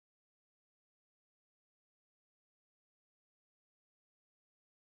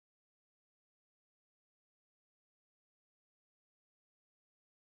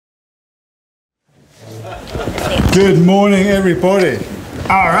Good morning, everybody.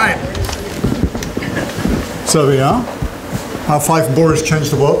 All right. So we are. How 5 Boris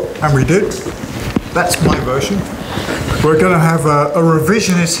changed the world, and we did. That's my version. We're going to have a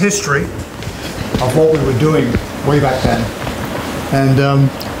revisionist history of what we were doing way back then. And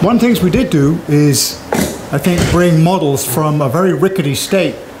one of the things we did do is, I think, bring models from a very rickety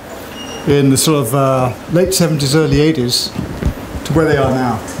state in the sort of late 70s, early 80s to where they are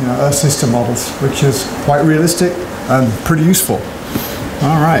now, you know, Earth system models, which is quite realistic and pretty useful.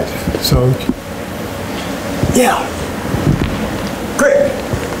 All right, so yeah, great.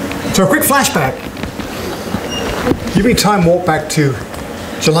 So a quick flashback. Give me a time walk back to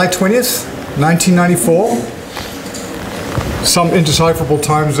July 20th, 1994. Some indecipherable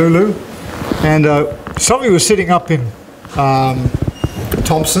time Zulu, and somebody was sitting up in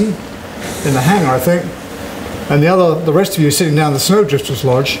Thompson in the hangar, I think, and the rest of you are sitting down the Snowdrifters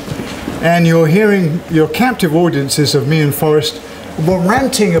Lodge, and you're hearing your captive audiences of me and Forrest were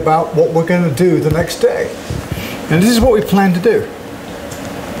ranting about what we're going to do the next day, and this is what we plan to do.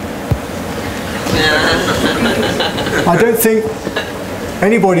 I don't think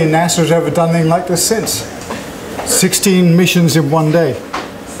anybody in NASA has ever done anything like this since. 16 missions in one day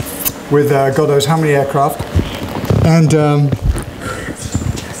with God knows how many aircraft, and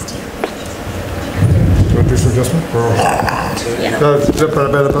this adjustment.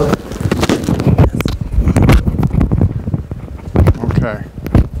 Okay.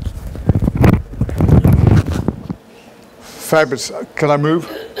 Fabulous. Can I move?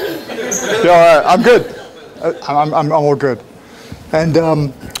 Yeah, all right. I'm good. I'm all good. And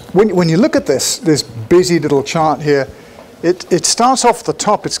when you look at this busy little chart here, it starts off at the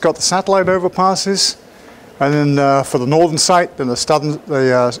top. It's got the satellite overpasses, and then for the northern site, then the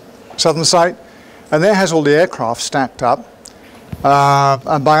southern site, and there has all the aircraft stacked up.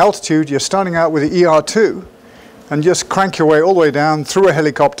 And by altitude, you're starting out with the ER2, and just crank your way all the way down through a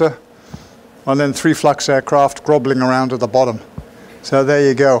helicopter, and then 3 flux aircraft grobbling around at the bottom. So there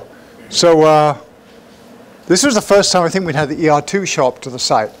you go. So this was the first time I think we'd had the ER2 show up to the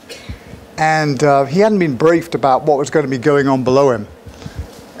site. And he hadn't been briefed about what was going to be going on below him.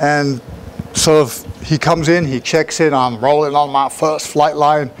 And sort of, he comes in, he checks in, I'm rolling on my first flight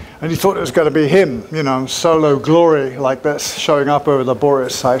line, and he thought it was going to be him, you know, solo glory like this, showing up over the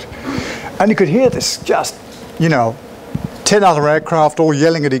Boreas site. And you could hear this just, you know, 10 other aircraft all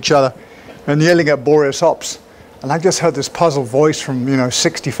yelling at each other and yelling at Boreas ops. And I just heard this puzzled voice from, you know,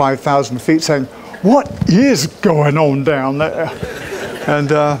 65,000 feet saying, "What is going on down there?"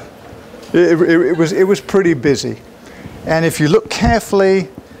 And it was pretty busy. And if you look carefully,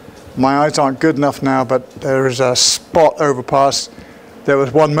 my eyes aren't good enough now, but there is a spot overpass. There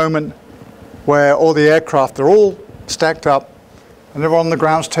was one moment where all the aircraft are all stacked up, and they're on the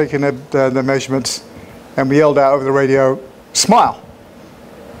grounds taking their measurements, and we yelled out over the radio, "Smile!"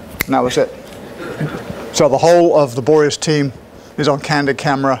 And that was it. So the whole of the Boreas team is on candid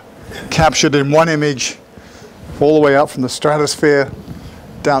camera, captured in one image, all the way up from the stratosphere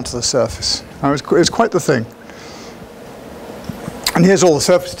down to the surface. It's quite the thing. And here's all the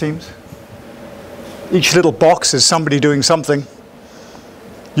surface teams. Each little box is somebody doing something,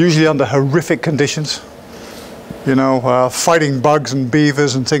 usually under horrific conditions, you know, fighting bugs and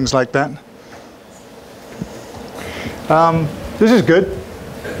beavers and things like that. This is good.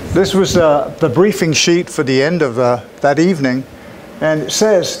 This was the briefing sheet for the end of that evening, and it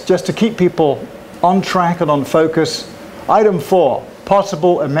says, just to keep people on track and on focus, item 4,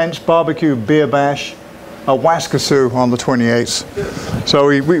 possible immense barbecue beer bash at Waskasoo on the 28th. So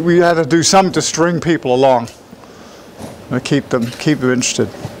we had to do something to string people along and keep them interested.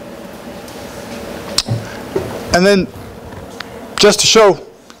 And then, just to show,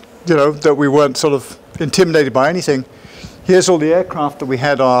 you know, that we weren't sort of intimidated by anything, here's all the aircraft that we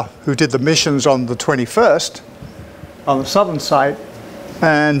had who did the missions on the 21st on the southern site,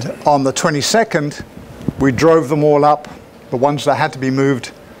 and on the 22nd we drove them all up, the ones that had to be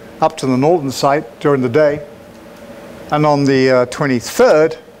moved up to the northern site during the day, and on the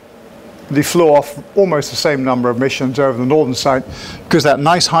 23rd they flew off almost the same number of missions over the northern site, because that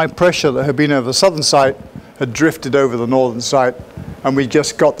nice high pressure that had been over the southern site had drifted over the northern site, and we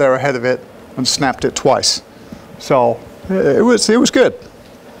just got there ahead of it and snapped it twice. So it was good.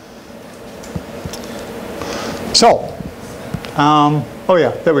 So, oh yeah,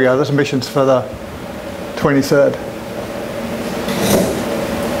 there we go. There's missions for the 23rd.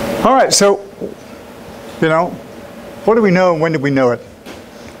 All right, so, you know, what do we know and when did we know it?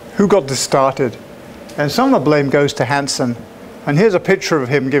 Who got this started? And some of the blame goes to Hansen. And here's a picture of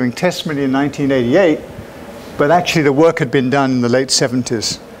him giving testimony in 1988, but actually the work had been done in the late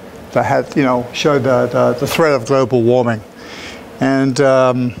 70s. that had, showed the threat of global warming. And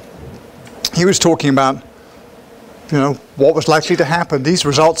he was talking about, what was likely to happen. These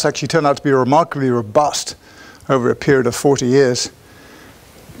results actually turned out to be remarkably robust over a period of 40 years.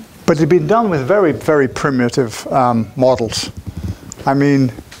 But it had been done with very, very primitive models. I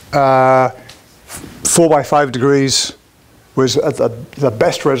mean, 4 by 5 degrees was at the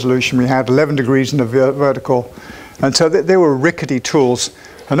best resolution we had, 11 degrees in the vertical. And so they were rickety tools.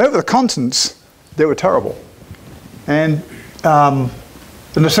 And over the continents, they were terrible. And an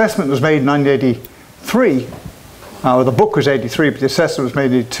assessment was made in 1983. The book was 83, but the assessment was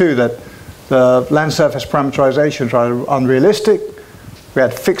made in 82 that the land surface parameterizations were unrealistic. We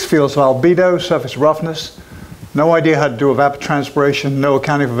had fixed fields of albedo, surface roughness, no idea how to do evapotranspiration, no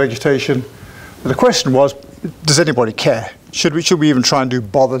accounting for vegetation. But the question was, does anybody care? Should we even try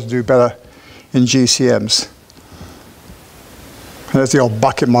and bother to do better in GCMs? And there's the old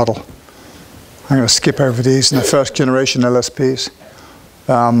bucket model. I'm going to skip over these in the first generation LSPs,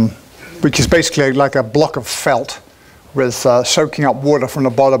 which is basically like a block of felt with soaking up water from the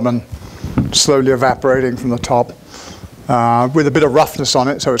bottom and slowly evaporating from the top, with a bit of roughness on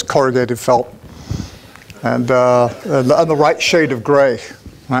it, so it's corrugated felt, and the right shade of gray.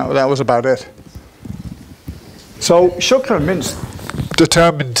 That was about it. So Shukla and Mintz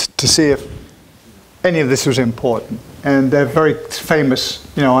determined to see if any of this was important. And they're very famous,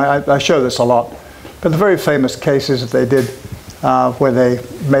 I show this a lot, but the very famous cases that they did where they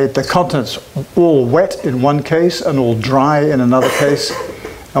made the continents all wet in one case and all dry in another case.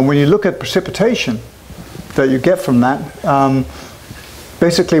 And when you look at precipitation that you get from that,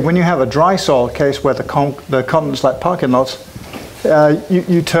 basically when you have a dry soil case where the continents like parking lots,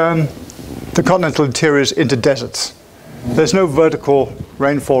 you turn the continental interiors into deserts. There's no vertical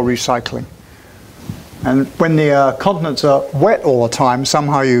rainfall recycling. And when the continents are wet all the time,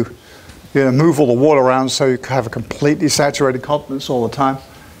 somehow you move all the water around so you have a completely saturated continents all the time.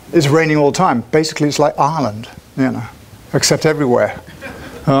 It's raining all the time. Basically, it's like Ireland, except everywhere.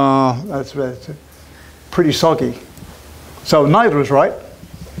 That's pretty soggy. So neither was right.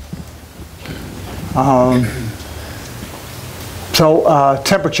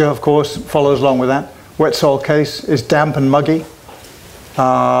 Temperature, of course, follows along with that. Wet soil case is damp and muggy.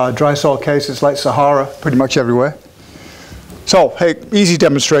 Dry soil case is like Sahara, pretty much everywhere. So, hey, easy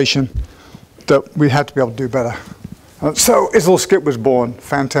demonstration that we had to be able to do better. So ISIL-SCIP was born,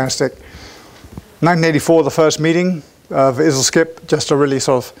 fantastic. 1984, the first meeting of ISIL-SCIP, just a really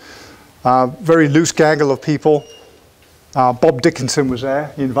sort of very loose gaggle of people. Bob Dickinson was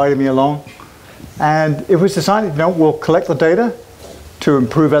there, he invited me along. And it was decided, we'll collect the data to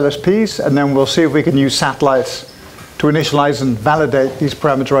improve LSPs, and then we'll see if we can use satellites to initialize and validate these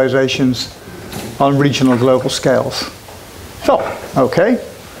parameterizations on regional global scales. So, okay,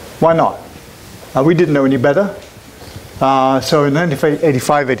 why not? We didn't know any better. So in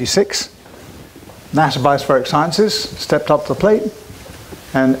 1985-86, NASA Biospheric Sciences stepped up to the plate,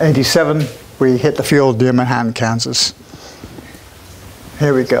 and 87, we hit the field near Manhattan, Kansas.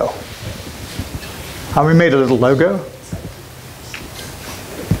 Here we go. And we made a little logo.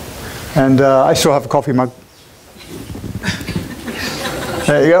 And I still have a coffee mug.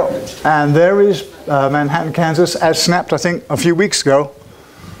 There you go. And there is Manhattan, Kansas, as snapped, I think, a few weeks ago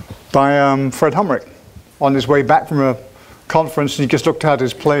by Fred Humrick on his way back from a conference. And he just looked out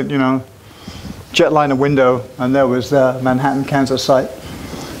his plane, jetliner window, and there was the Manhattan, Kansas site,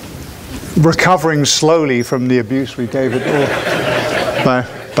 recovering slowly from the abuse we gave it all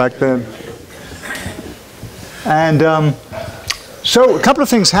back then. And so a couple of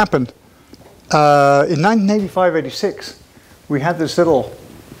things happened. In 1985-86, we had this little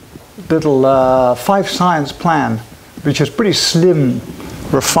 5-science plan, which is pretty slim,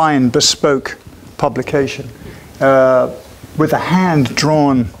 refined, bespoke publication with a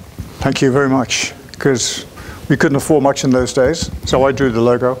hand-drawn, thank you very much, because we couldn't afford much in those days, so I drew the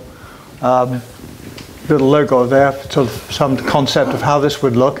logo. Little logo there, sort of some concept of how this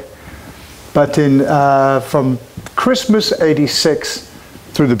would look. But from Christmas '86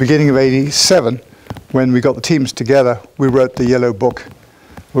 through the beginning of '87, when we got the teams together, we wrote the Yellow Book,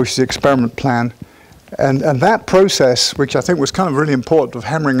 which is the experiment plan. And that process, which I think was kind of really important, of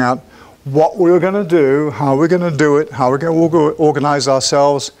hammering out what we were going to do, how we're going to do it, how we're going to organize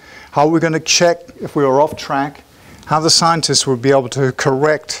ourselves, how we're going to check if we were off track, how the scientists would be able to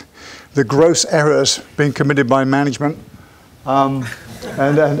correct the gross errors being committed by management, and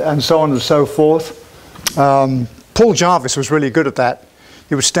so on and so forth. Paul Jarvis was really good at that.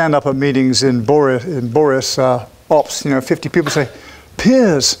 He would stand up at meetings in Boreas Ops, 50 people say,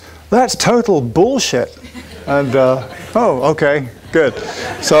 "Piers, that's total bullshit." And, oh, okay, good.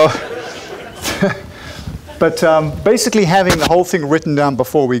 So But basically having the whole thing written down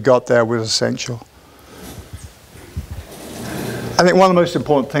before we got there was essential. I think one of the most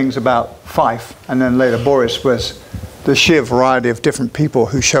important things about Fife, and then later Boris, was the sheer variety of different people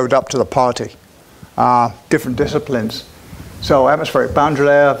who showed up to the party, different disciplines. So atmospheric boundary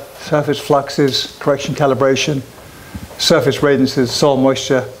layer, surface fluxes, correction calibration, surface radiances, soil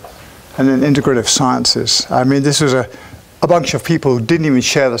moisture, and then integrative sciences. I mean, this was a bunch of people who didn't even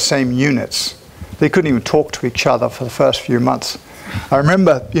share the same units. They couldn't even talk to each other for the first few months. I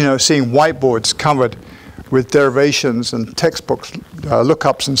remember, seeing whiteboards covered with derivations and textbooks,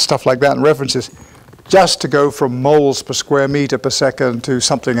 lookups and stuff like that, and references, just to go from moles per square meter per second to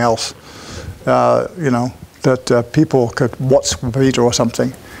something else, that people could, watts per meter or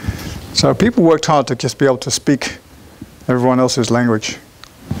something. So people worked hard to just be able to speak everyone else's language.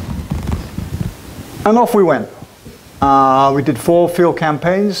 And off we went. We did 4 field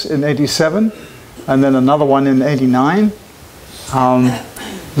campaigns in '87, and then another one in '89.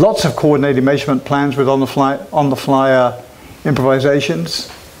 Lots of coordinated measurement plans with on-the-fly improvisations.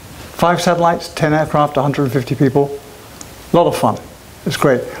 5 satellites, 10 aircraft, 150 people. A lot of fun. It's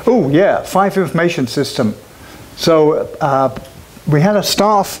great. Oh yeah, 5 information system. So we had a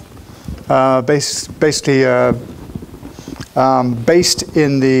staff based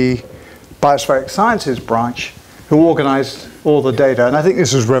in the Biospheric Sciences branch who organized all the data, and I think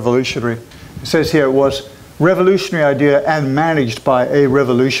this was revolutionary. It says here it was revolutionary idea and managed by a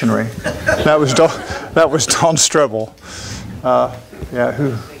revolutionary. That was Don Strebel.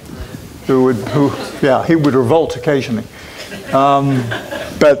 He would revolt occasionally.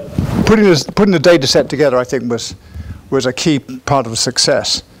 But putting the data set together, I think, was a key part of the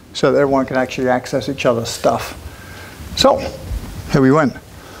success, so that everyone can actually access each other's stuff. So here we went.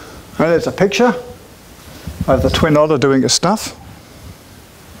 And there's a picture of the Twin Otter doing its stuff.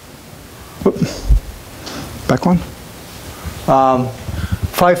 Whoop. Back one.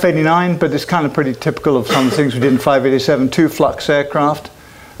 589, but it's kind of pretty typical of some of the things we did in 587. 2 flux aircraft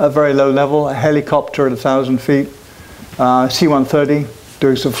at very low level, a helicopter at 1,000 feet, C-130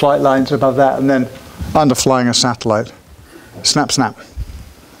 doing some flight lines above that, and then underflying a satellite. Snap, snap.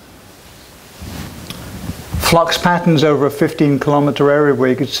 Flux patterns over a 15-kilometer area where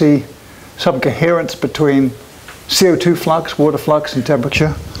you could see some coherence between CO2 flux, water flux, and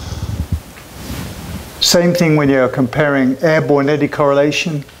temperature. Same thing when you're comparing airborne eddy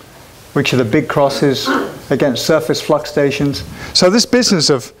correlation, which are the big crosses, against surface flux stations. So this business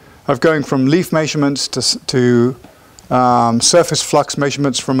of going from leaf measurements to surface flux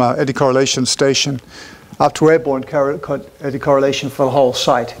measurements from an eddy correlation station up to airborne eddy correlation for the whole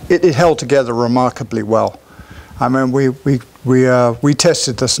site, it held together remarkably well. I mean, we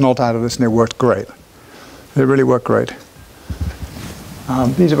tested the snot out of this and it worked great. It really worked great.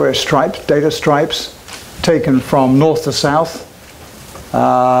 These are various stripes, data stripes, taken from north to south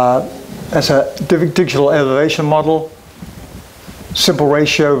as a digital elevation model, simple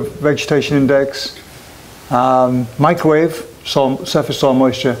ratio vegetation index, microwave surface soil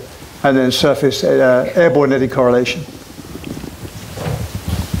moisture, and then surface airborne eddy correlation.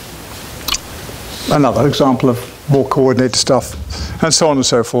 Another example of more coordinated stuff, and so on and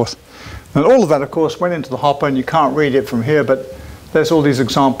so forth. And all of that, of course, went into the hopper, and you can't read it from here, but there's all these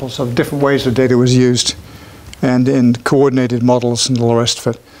examples of different ways the data was used, and in coordinated models and all the rest of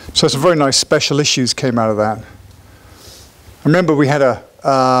it. So some very nice special issues came out of that. I remember we had a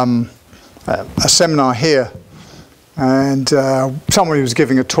seminar here, and somebody was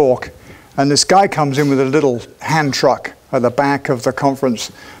giving a talk, and this guy comes in with a little hand truck at the back of the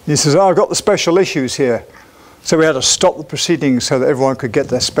conference. He says, "Oh, I've got the special issues here." So we had to stop the proceedings so that everyone could get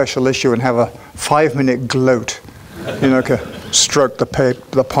their special issue and have a 5-minute gloat, stroke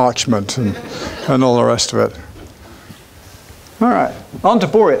the parchment and all the rest of it. All right, on to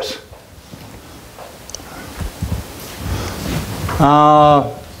Boreas.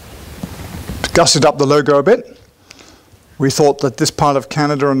 Gusted up the logo a bit. We thought that this part of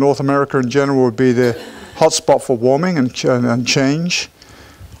Canada and North America in general would be the hotspot for warming and change.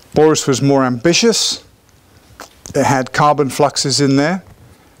 Boreas was more ambitious. It had carbon fluxes in there,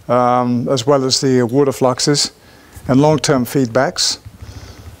 as well as the water fluxes, and long-term feedbacks.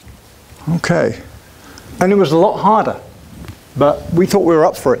 Okay. And it was a lot harder, but we thought we were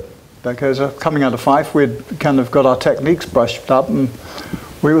up for it, because coming out of Fife, we'd kind of got our techniques brushed up, and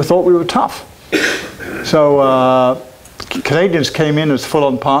we thought we were tough. So Canadians came in as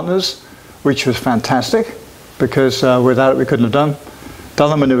full-on partners, which was fantastic, because without it we couldn't have done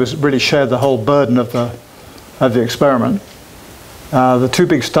them, and it was really shared the whole burden of the experiment. The 2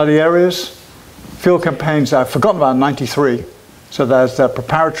 big study areas, field campaigns, I've forgotten about 93. So there's the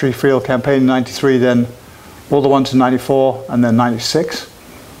preparatory field campaign in 93, then all the ones in 94, and then 96.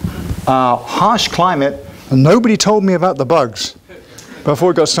 Harsh climate, and nobody told me about the bugs before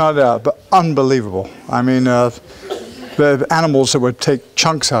we got started out, but unbelievable. I mean, the animals that would take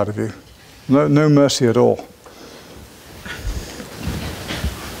chunks out of you. No mercy at all.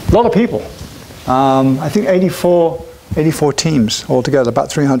 A lot of people. I think 84 teams altogether, about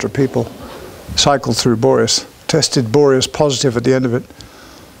 300 people cycled through Boreas, tested Boreas positive at the end of it.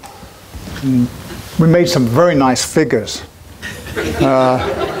 We made some very nice figures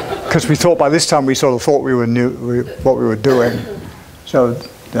because we thought by this time we sort of thought we knew what we were doing. So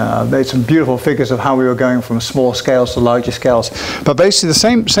made some beautiful figures of how we were going from small scales to larger scales. But basically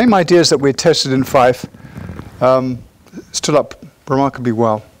the same ideas that we had tested in Fife stood up remarkably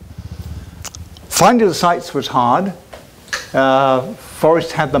well. Finding the sites was hard.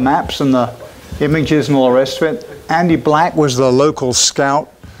 Forrest had the maps and the images and all the rest of it. Andy Black was the local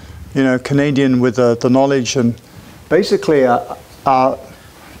scout, you know, Canadian with the knowledge, and basically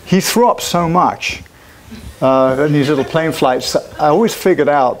he threw up so much in these little plane flights. I always figured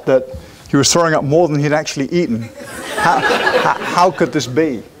out that he was throwing up more than he'd actually eaten. How could this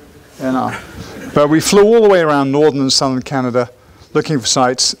be? You know. But we flew all the way around northern and southern Canada looking for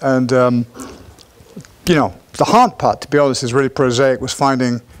sites, and you know, the hard part, to be honest, is really prosaic, was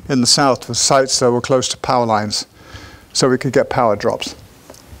finding in the south the sites that were close to power lines so we could get power drops.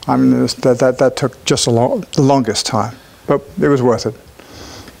 I mean, that took just the longest time, but it was worth it.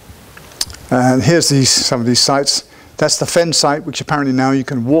 And here's some of these sites. That's the Fen site, which apparently now you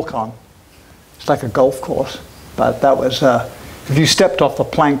can walk on. It's like a golf course, but that was, if you stepped off the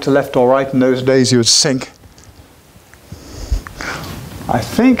plank to left or right in those days, you would sink. I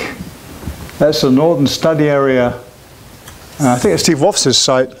think that's the northern study area. I think it's Steve Woffs'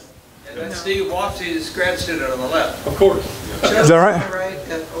 site. And that's Steve Woffs' grad student on the left. Of course. Is that right? On the right,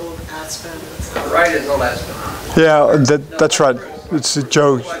 that old Aspen. On the right is old Aspen. Yeah, that's right. It's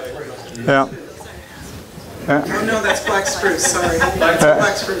Joe. Yeah. Oh no, that's black spruce, sorry.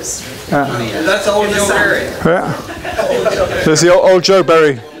 Black spruce. And that's old Joe Berry. Yeah. There's the old Joe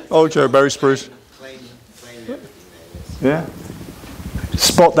Berry. Old Joe Berry spruce. Yeah.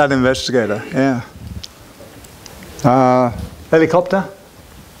 Spot that investigator, yeah. Helicopter.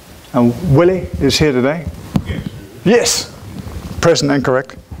 And Willie is here today. Yes. Present and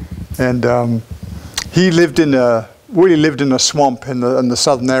correct. And Willie lived in a swamp in the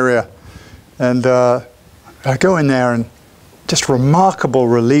southern area. And I go in there and just remarkable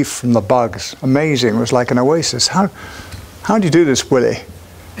relief from the bugs. Amazing. It was like an oasis. How do you do this, Willie?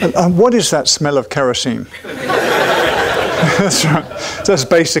 And what is that smell of kerosene? That's right. That's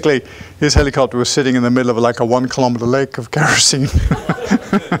basically, his helicopter was sitting in the middle of like a 1 kilometer lake of kerosene.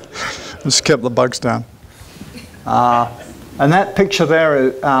 Just kept the bugs down. And that picture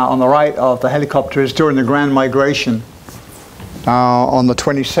there on the right of the helicopter is during the Grand Migration on the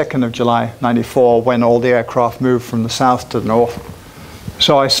 22nd of July, 94, when all the aircraft moved from the south to the north.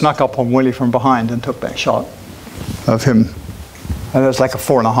 So I snuck up on Willie from behind and took that shot of him. And it was like a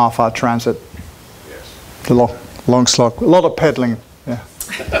 4.5-hour transit. Yes. The long slog, a lot of pedaling. Yeah.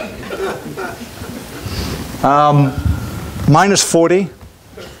 Minus 40 in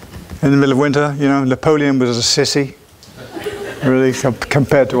the middle of winter. You know, Napoleon was a sissy, really,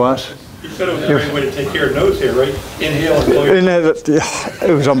 compared to us. You said it was a great way to take care of nose hair, right? Inhale and blow your...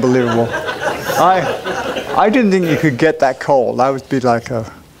 It was unbelievable. I didn't think you could get that cold. I would be like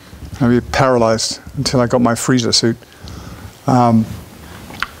I'd be paralyzed until I got my freezer suit.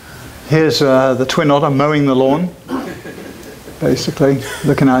 Here's the Twin Otter mowing the lawn, basically,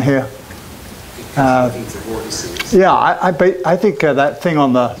 looking out here. Yeah, I think that thing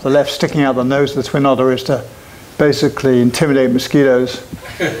on the left sticking out the nose of the Twin Otter is to basically intimidate mosquitoes.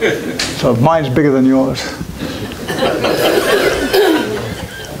 So mine's bigger than yours.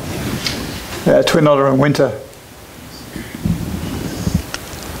 Yeah, Twin Otter in winter.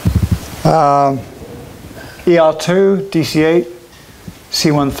 ER2, DC-8,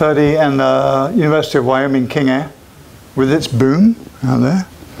 C-130, and the University of Wyoming King Air with its boom out there.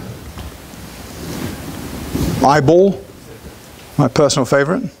 Eyeball, my personal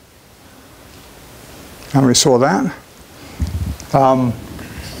favorite. And we saw that.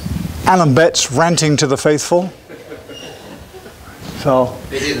 Alan Betts ranting to the faithful. So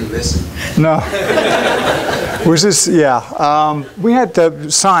They didn't listen. no. Was this? Yeah. We had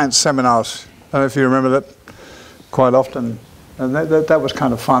science seminars. I don't know if you remember that. Quite often, and that was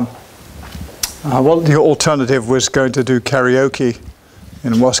kind of fun. Well, the alternative was going to do karaoke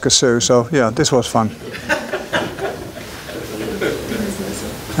in Waskesiu, so yeah, this was fun.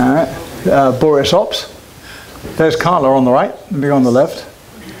 All right, Boreas Ops. there's Carla on the right, me on the left.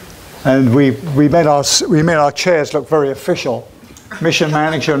 And we made our chairs look very official. Mission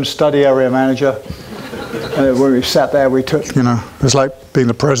manager and study area manager. And when we sat there, we took, it was like being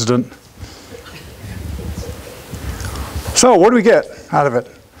the president. So what do we get out of it?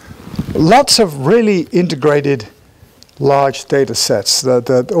 Lots of really integrated large data sets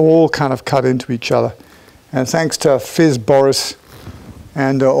that all kind of cut into each other. And thanks to Fizz Boris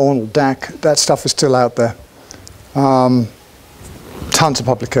and Arnold Dack, that stuff is still out there. Tons of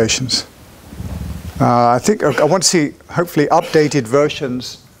publications. I think I want to see, hopefully, updated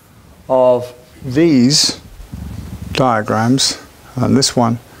versions of these diagrams and this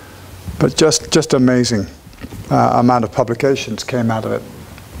one, but just amazing amount of publications came out of it,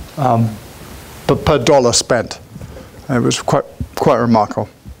 but per dollar spent. It was quite remarkable.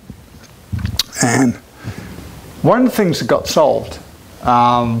 And one of the things that got solved,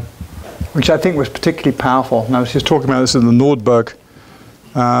 which I think was particularly powerful, and I was just talking about this in the Nordberg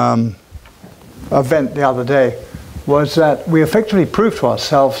event the other day, was that we effectively proved to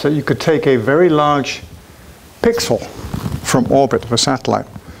ourselves that you could take a very large pixel from orbit of a satellite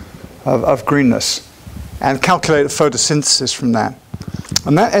of greenness and calculate a photosynthesis from that.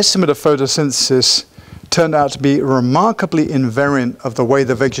 And that estimate of photosynthesis turned out to be remarkably invariant of the way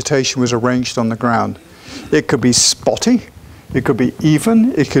the vegetation was arranged on the ground. It could be spotty, it could be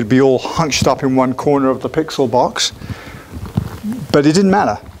even, it could be all hunched up in one corner of the pixel box, but it didn't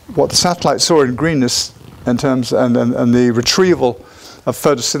matter. What the satellite saw in greenness in terms and the retrieval of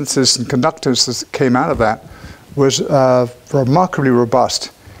photosynthesis and conductance that came out of that was remarkably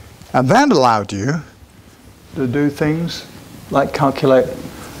robust. And that allowed you to do things like calculate,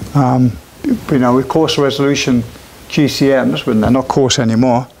 with coarse resolution GCMs, when they're not coarse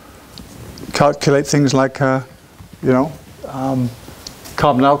anymore, calculate things like, carbon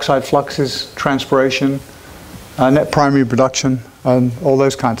dioxide fluxes, transpiration, net primary production, and all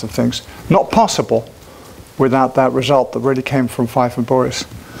those kinds of things. Not possible without that result that really came from Fife and Boris.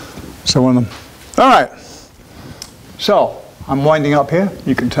 So one of them. All right. So I'm winding up here,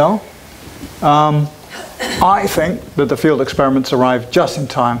 you can tell. I think that the field experiments arrived just in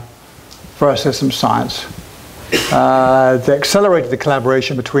time for our system science. They accelerated the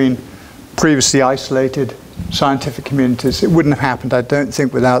collaboration between previously isolated scientific communities. It wouldn't have happened, I don't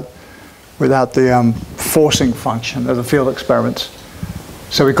think, without the forcing function of the field experiments.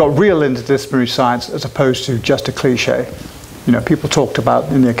 So we got real interdisciplinary science as opposed to just a cliche. People talked about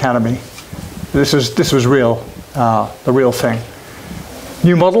in the academy. This was real, the real thing.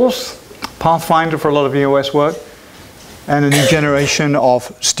 New models, Pathfinder for a lot of EOS work, and a new generation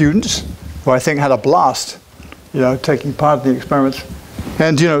of students who I think had a blast, taking part in the experiments.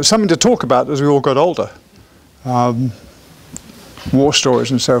 And, something to talk about as we all got older. War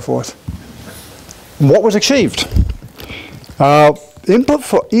stories and so forth. What was achieved? Input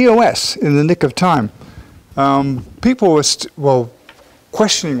for EOS in the nick of time. People were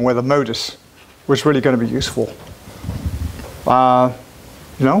questioning whether MODIS was really going to be useful.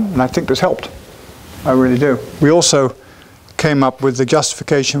 And I think this helped. I really do. We also came up with the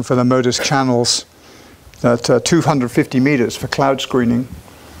justification for the MODIS channels at 250 meters for cloud screening.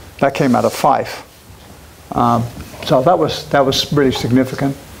 That came out of Fife. So that was really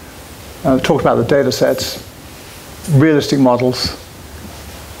significant. Talked about the data sets, realistic models,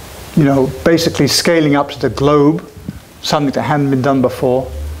 basically scaling up to the globe, something that hadn't been done before,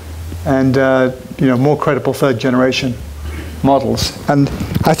 and more credible third generation models. And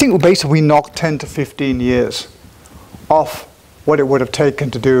I think basically we knocked 10 to 15 years off what it would have taken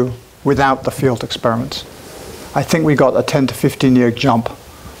to do without the field experiments. I think we got a 10 to 15 year jump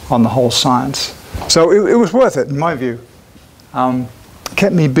on the whole science. So it was worth it, in my view.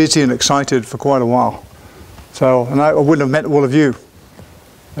 Kept me busy and excited for quite a while. So, and I wouldn't have met all of you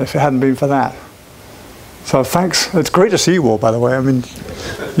if it hadn't been for that. So thanks. It's great to see you all, by the way. I mean,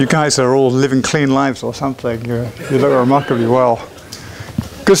 you guys are all living clean lives or something. You look remarkably well.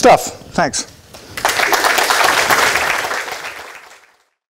 Good stuff. Thanks.